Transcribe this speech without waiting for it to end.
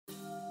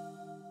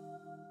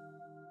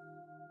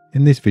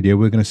In this video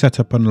we're going to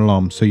set up an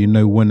alarm so you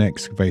know when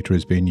Excavator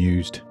is being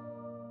used.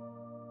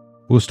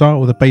 We'll start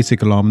with a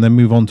basic alarm and then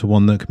move on to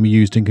one that can be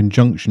used in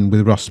conjunction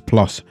with Rust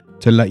Plus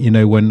to let you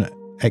know when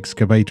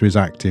Excavator is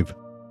active.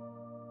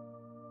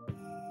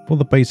 For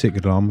the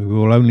basic alarm we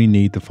will only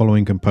need the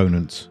following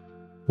components: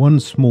 one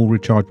small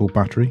rechargeable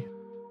battery,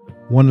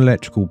 one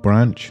electrical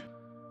branch,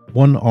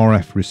 one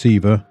RF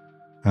receiver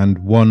and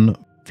one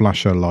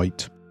flasher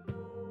light.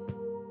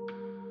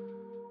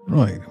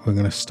 Right, we're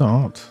going to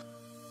start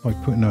by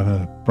putting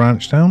a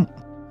branch down.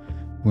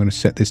 We're going to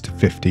set this to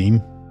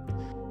 15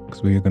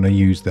 because we're going to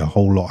use the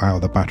whole lot out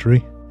of the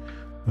battery.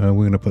 We're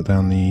going to put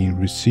down the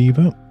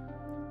receiver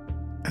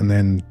and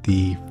then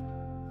the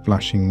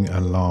flashing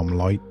alarm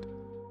light.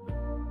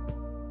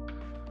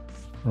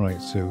 Right,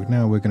 so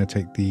now we're going to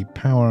take the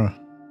power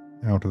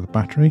out of the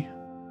battery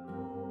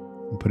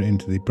and put it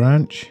into the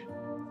branch.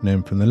 And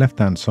then from the left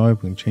hand side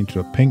we're going to change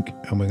to a pink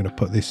and we're going to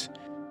put this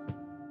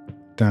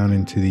down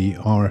into the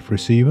RF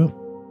receiver.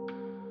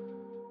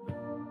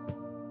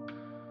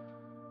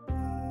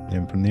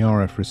 Then from the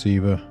RF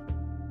receiver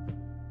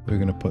we're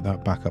going to put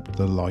that back up to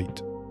the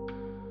light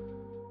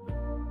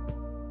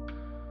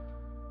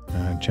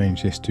and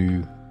change this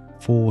to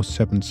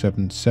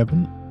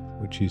 4777,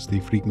 which is the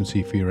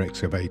frequency for your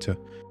excavator.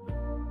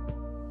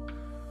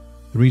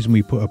 The reason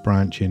we put a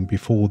branch in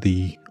before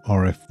the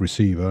RF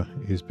receiver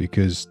is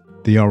because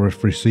the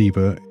RF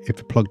receiver,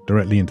 if plugged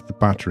directly into the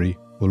battery,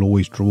 will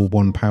always draw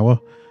one power,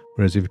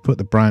 whereas if you put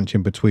the branch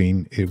in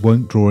between it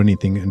won't draw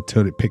anything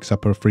until it picks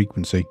up a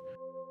frequency.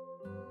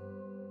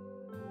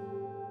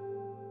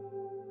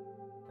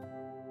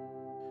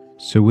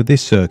 So with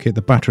this circuit,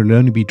 the battery will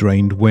only be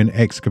drained when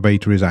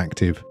Excavator is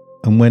active.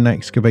 And when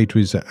Excavator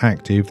is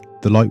active,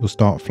 the light will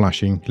start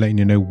flashing, letting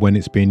you know when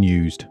it's being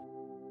used.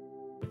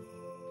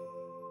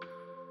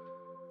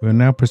 We'll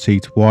now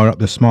proceed to wire up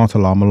the smart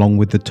alarm along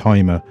with the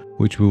timer,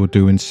 which we will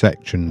do in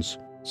sections.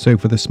 So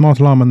for the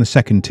smart alarm and the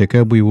second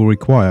ticker, we will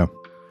require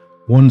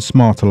one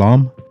smart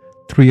alarm,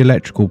 3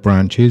 electrical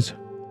branches,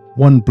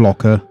 1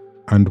 blocker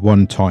and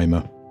 1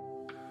 timer.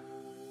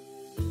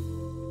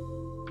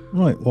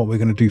 Right, what we're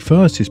going to do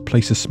first is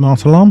place a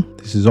smart alarm.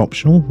 This is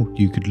optional.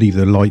 You could leave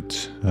the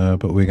light,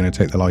 but we're going to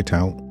take the light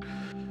out.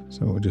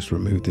 So we'll just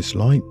remove this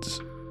light.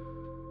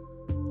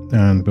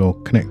 And we'll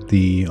connect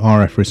the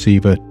RF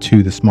receiver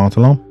to the smart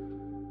alarm.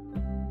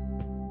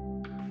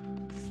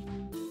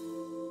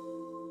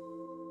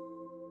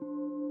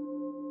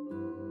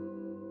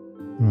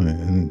 Right,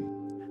 and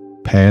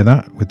pair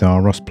that with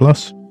our Rust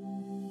Plus.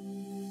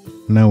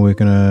 Now we're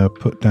going to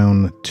put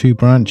down 2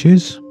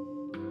 branches.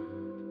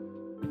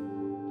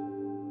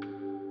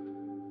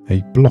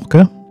 A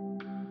blocker,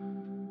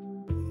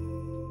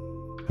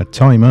 a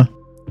timer,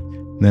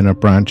 and then a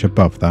branch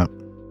above that.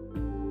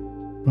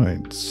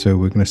 Right, so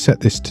we're going to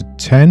set this to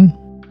 10,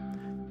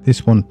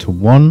 this one to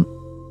 1,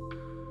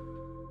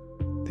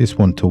 this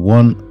one to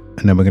 1,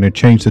 and then we're going to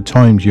change the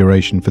time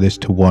duration for this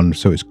to 1,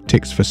 so it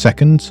ticks for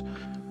seconds,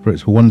 for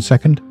it's 1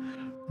 second.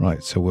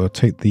 Right, so we'll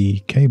take the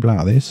cable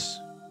out of this,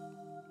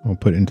 we'll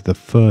put it into the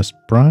first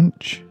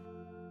branch,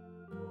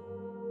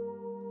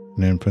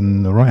 and then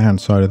from the right hand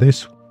side of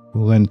this,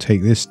 we'll then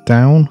take this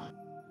down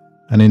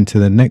and into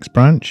the next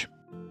branch.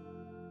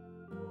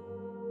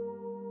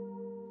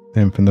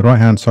 Then from the right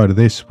hand side of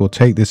this, we'll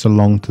take this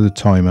along to the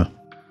timer.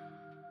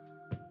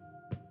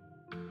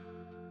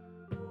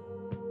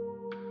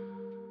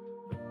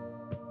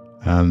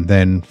 And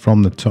then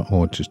from the top,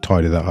 or just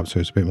tidy that up so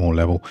it's a bit more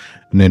level,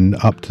 and then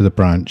up to the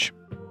branch.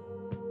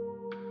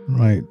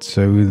 Right,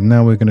 so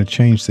now we're going to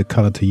change the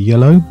color to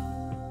yellow.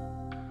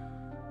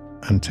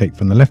 And take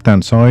from the left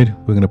hand side,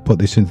 we're going to put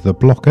this into the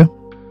blocker.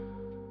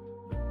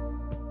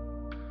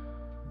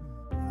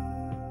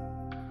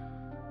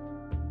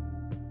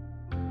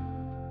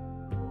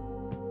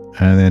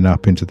 And then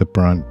up into the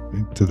branch,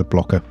 into the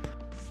blocker,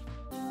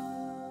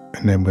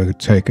 and then we'll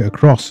take it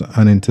across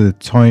and into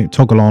the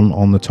toggle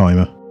on the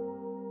timer.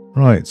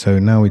 Right, so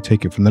now we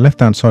take it from the left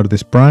hand side of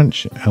this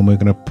branch and we're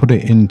going to put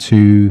it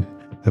into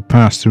the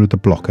pass through the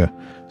blocker.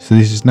 So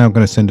this is now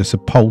going to send us a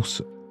pulse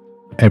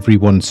every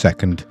 1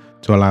 second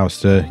to allow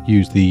us to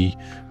use the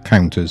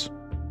counters.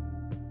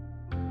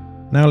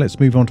 Now let's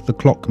move on to the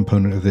clock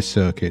component of this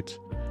circuit.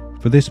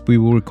 For this we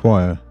will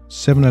require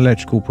 7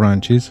 electrical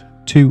branches,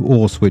 2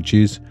 OR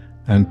switches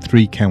and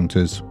 3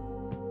 counters.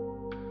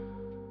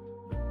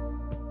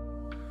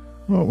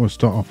 Right, we'll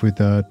start off with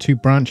 2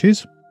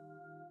 branches,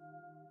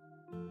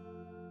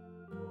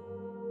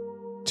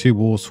 2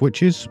 OR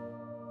switches,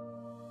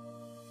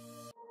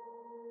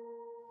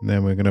 and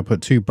then we're going to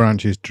put 2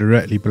 branches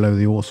directly below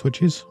the OR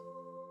switches,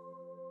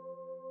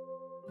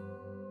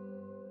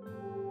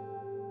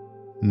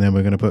 and then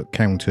we're going to put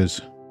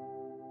counters.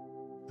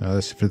 Now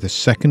this is for the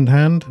second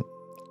hand,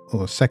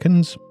 or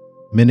seconds,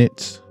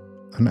 minutes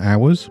and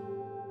hours.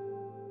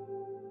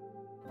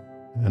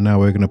 And now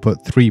we're going to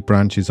put 3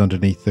 branches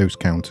underneath those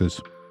counters.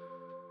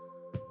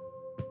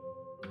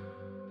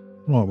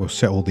 Right, we'll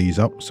set all these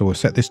up. So we'll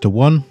set this to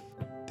 1,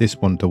 this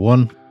one to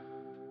 1,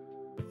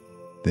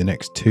 the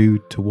next 2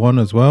 to 1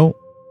 as well,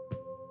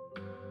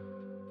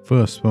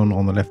 first one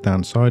on the left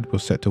hand side we'll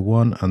set to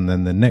 1, and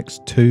then the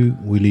next 2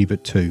 we leave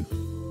at 2.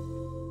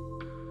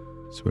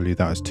 So we'll leave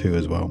that as 2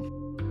 as well.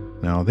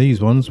 Now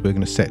these ones we're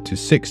going to set to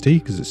 60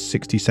 because it's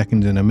 60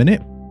 seconds in a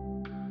minute,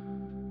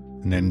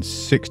 and then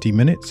 60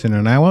 minutes in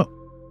an hour,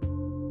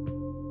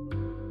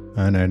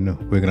 and then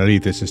we're going to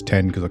leave this as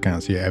 10 because I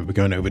can't see it ever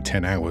going over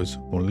 10 hours,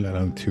 or let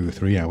alone 2 or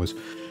 3 hours.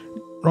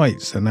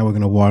 Right, so now we're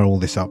going to wire all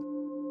this up.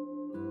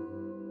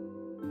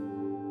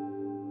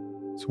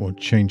 So we'll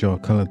change our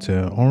color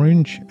to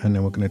orange, and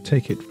then we're going to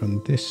take it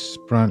from this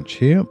branch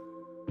here,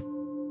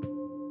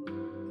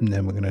 and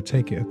then we're going to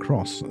take it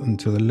across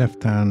into the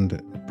left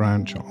hand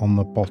branch on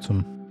the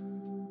bottom.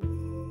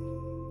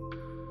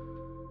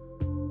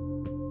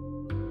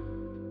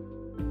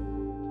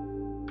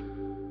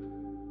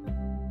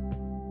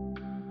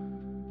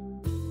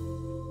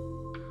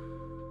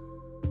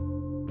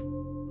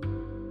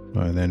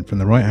 And then from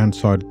the right hand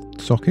side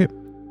socket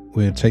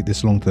we'll take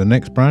this along to the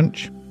next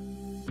branch,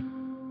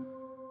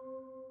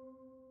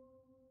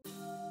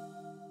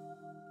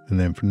 and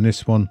then from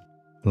this one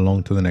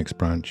along to the next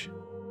branch.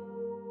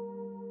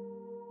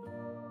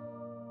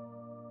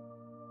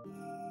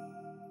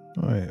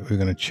 Alright, we're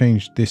going to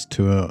change this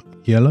to a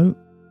yellow.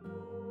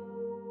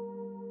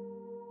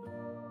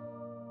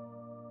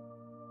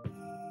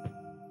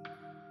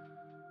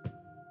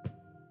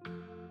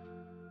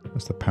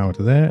 That's the power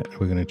to there.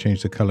 We're going to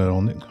change the color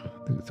on it,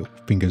 the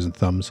fingers and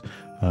thumbs,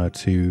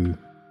 to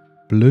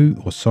blue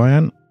or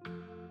cyan.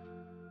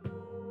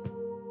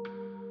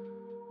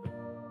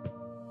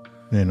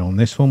 Then on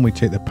this one we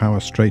take the power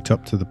straight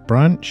up to the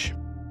branch,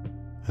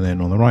 and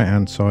then on the right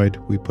hand side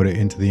we put it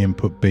into the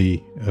input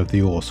B of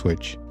the OR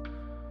switch,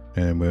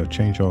 and we'll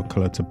change our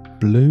color to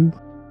blue,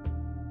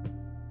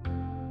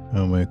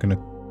 and we're going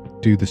to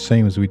do the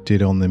same as we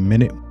did on the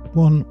minute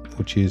one,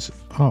 which is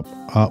up,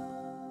 up,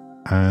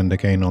 and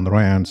again on the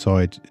right hand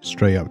side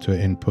straight up to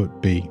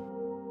input B.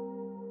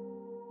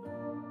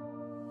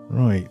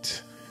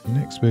 Right,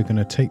 next we're going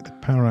to take the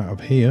power out of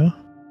here,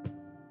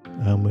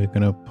 and we're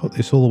going to put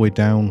this all the way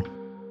down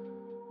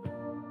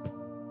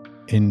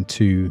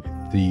into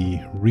the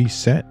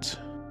reset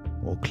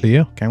or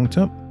clear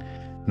counter.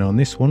 Now on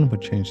this one we'll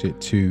change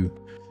it to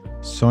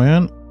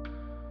cyan,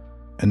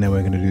 and then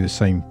we're going to do the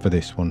same for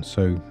this one.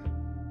 So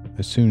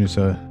as soon as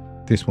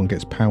this one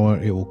gets power,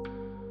 it will.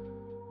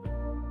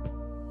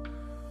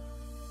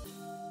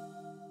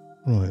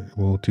 Right,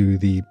 we'll do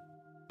the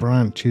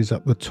branches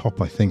up the top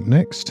I think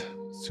next.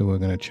 So we're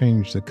going to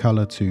change the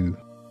color to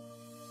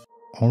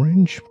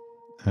orange,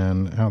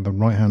 and out the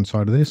right hand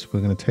side of this we're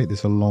going to take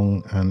this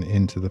along and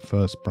into the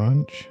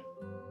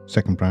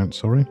second branch,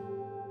 sorry.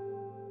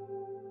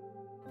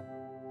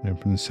 And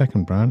from the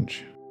second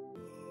branch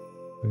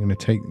we're going to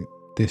take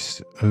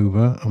this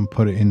over and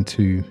put it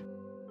into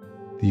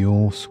the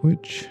OR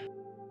switch.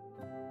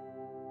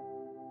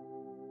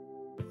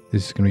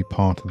 This is going to be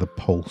part of the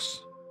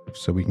pulse,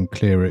 so we can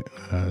clear it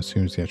as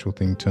soon as the actual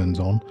thing turns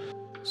on.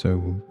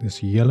 So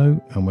this yellow,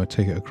 and we'll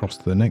take it across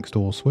to the next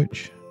OR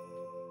switch.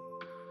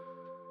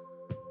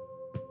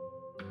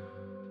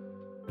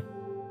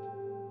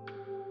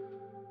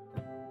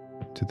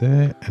 To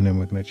there, and then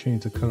we're going to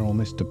change the color on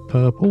this to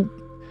purple,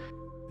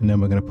 and then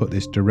we're going to put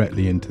this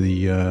directly into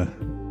the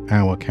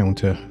hour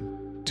counter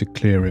to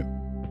clear it.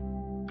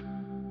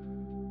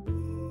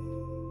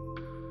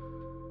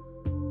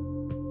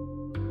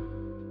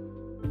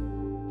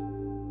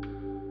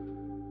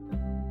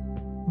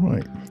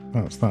 Right,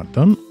 that's that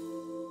done.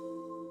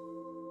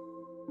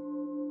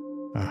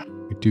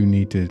 We do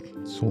need to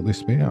sort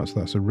this bit out,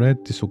 so that's a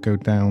red. This will go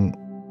down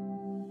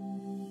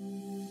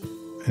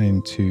and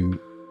into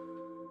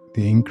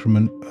the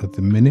increment of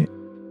the minute.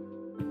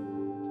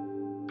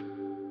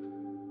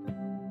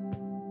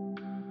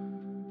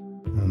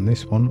 And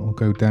this one will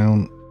go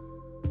down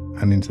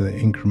and into the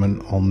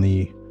increment on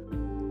the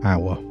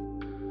hour.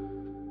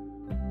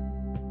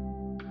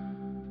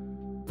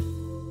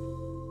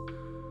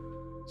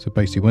 So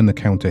basically when the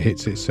counter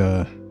hits its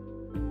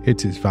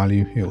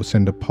value, it will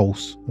send a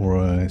pulse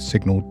or a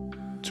signal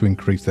to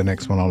increase the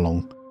next one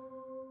along.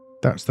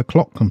 That's the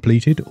clock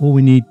completed. All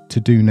we need to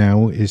do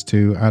now is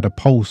to add a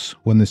pulse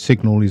when the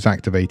signal is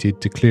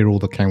activated to clear all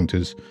the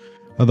counters.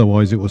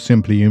 Otherwise it will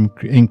simply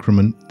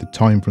increment the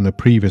time from the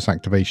previous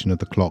activation of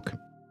the clock.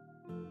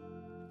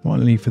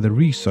 Finally, for the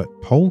reset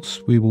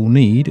pulse we will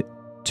need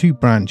 2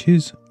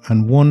 branches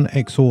and 1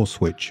 XOR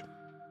switch.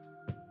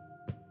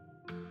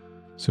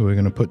 So we're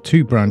going to put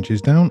 2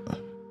 branches down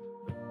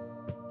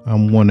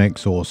and 1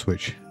 XOR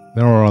switch.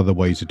 There are other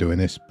ways of doing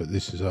this, but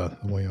this is the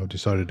way I've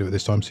decided to do it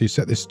this time. So you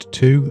set this to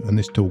 2 and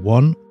this to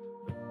 1.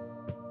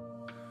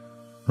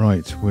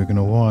 Right, we're going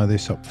to wire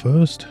this up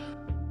first.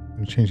 I'm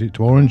going to change it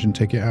to orange and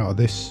take it out of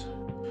this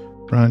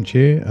branch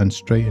here and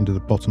straight into the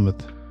bottom of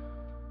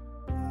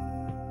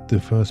the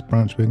first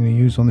branch we're going to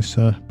use on this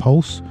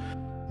pulse.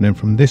 And then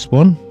from this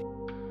one,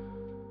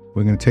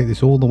 we're going to take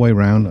this all the way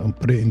around and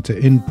put it into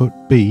input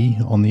B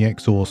on the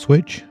XOR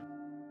switch.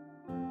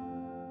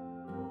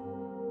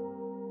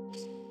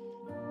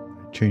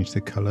 Change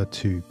the color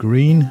to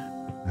green,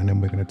 and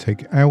then we're going to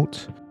take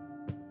out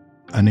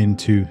and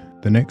into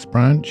the next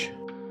branch.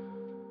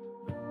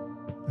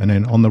 And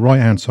then on the right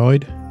hand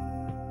side,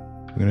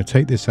 we're going to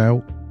take this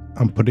out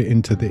and put it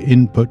into the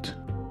input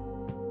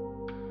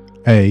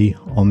A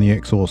on the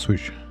XOR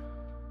switch.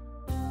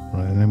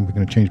 Right, and then we're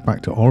going to change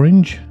back to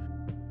orange.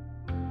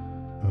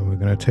 And we're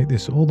going to take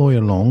this all the way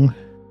along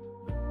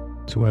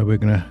to where we're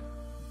going to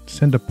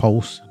send a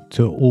pulse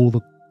to all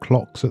the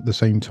clocks at the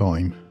same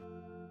time.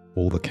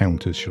 All the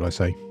counters, should I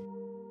say.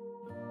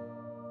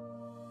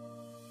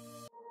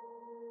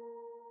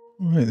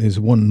 Right, there's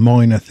one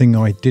minor thing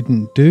I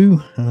didn't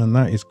do, and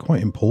that is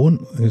quite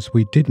important, is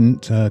we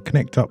didn't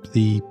connect up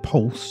the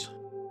pulse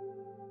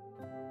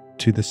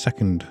to the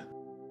second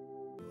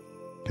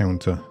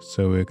counter.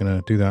 So we're going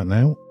to do that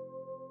now.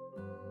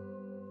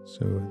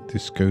 So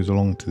this goes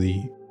along to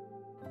the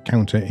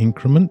counter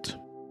increment.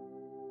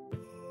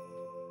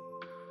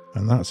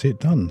 And that's it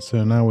done.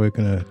 So now we're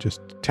going to just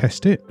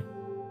test it.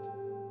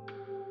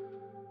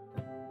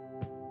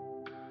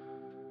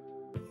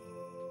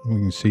 We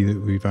can see that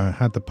we've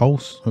had the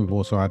pulse. We've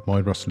also had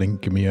my Rustrician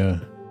Link give me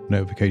a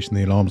notification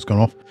the alarm's gone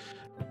off.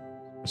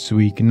 So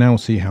we can now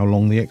see how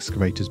long the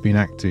excavator's been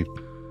active.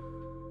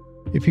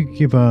 If you could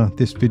give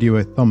this video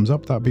a thumbs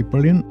up, that'd be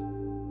brilliant.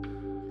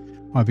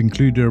 I've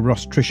included a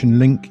Rustrician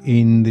link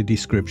in the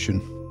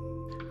description.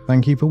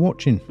 Thank you for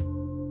watching.